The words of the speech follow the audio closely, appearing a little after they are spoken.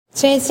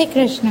Jai Shri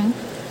Krishna.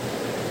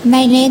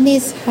 My name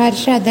is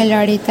Harsha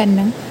Dalwadi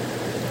Tanu.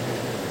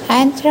 I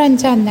am from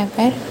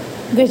Jamnagar,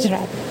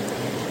 Gujarat.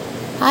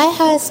 I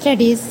have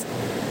studied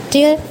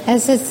till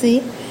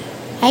SSC.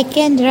 I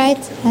can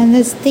write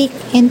and speak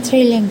in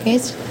 3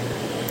 languages.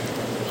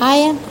 I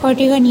am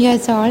 41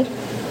 years old.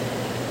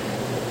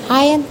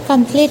 I am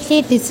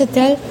completely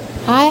digital.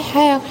 I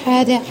have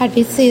had a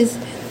disease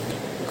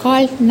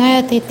called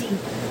myopathy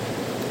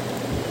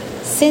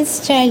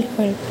since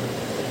childhood.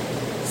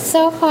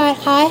 So far,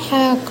 I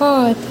have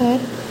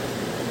co-authored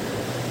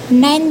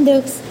 9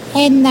 books,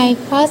 and my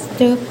first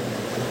book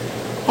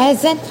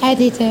as an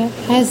editor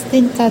has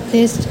been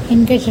published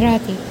in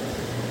Gujarati.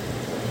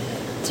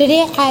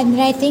 Today I am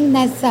writing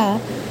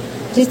myself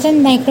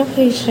written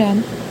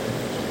microfiction.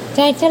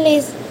 Title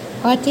is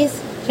What is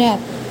Rap?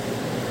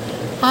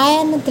 I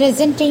am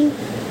presenting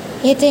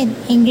it in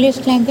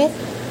English language.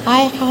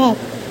 I hope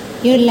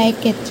you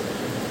like it.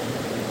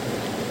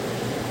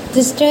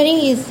 The story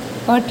is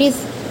What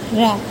is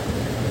Rap?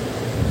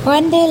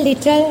 One day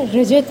little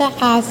Rujuta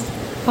asked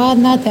her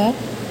mother,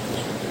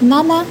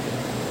 Mama,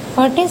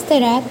 what is the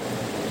rap?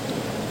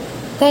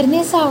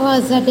 Dharmisha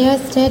was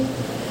devastated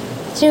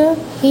to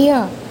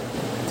hear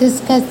this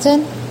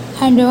question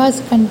and was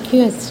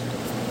confused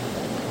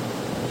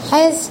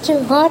as to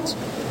what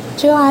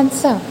to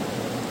answer.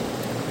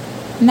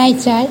 My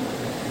child,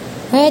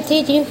 where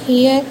did you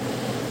hear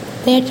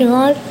that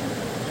word?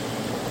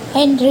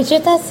 And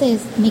Rijuta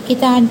says,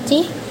 Nikita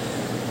aunty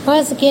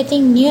was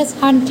getting news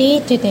on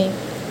TV today,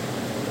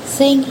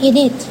 saying in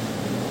it,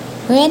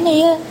 when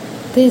will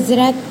this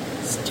rap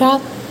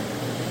stop?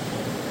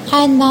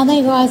 And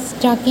Mama was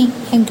talking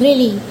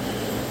angrily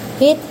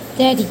with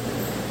Daddy.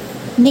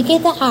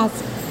 Nikita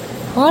asked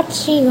what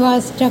she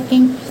was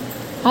talking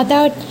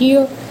about.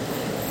 You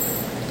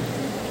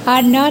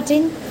are not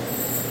in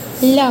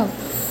love.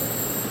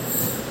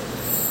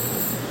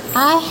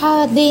 I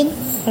have been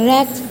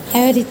raped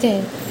every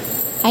day.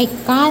 I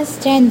can't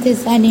stand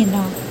this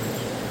anymore.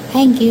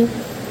 Thank you.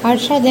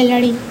 Harsha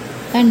Dalwadi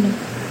Tanu,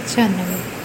 Jamnagar.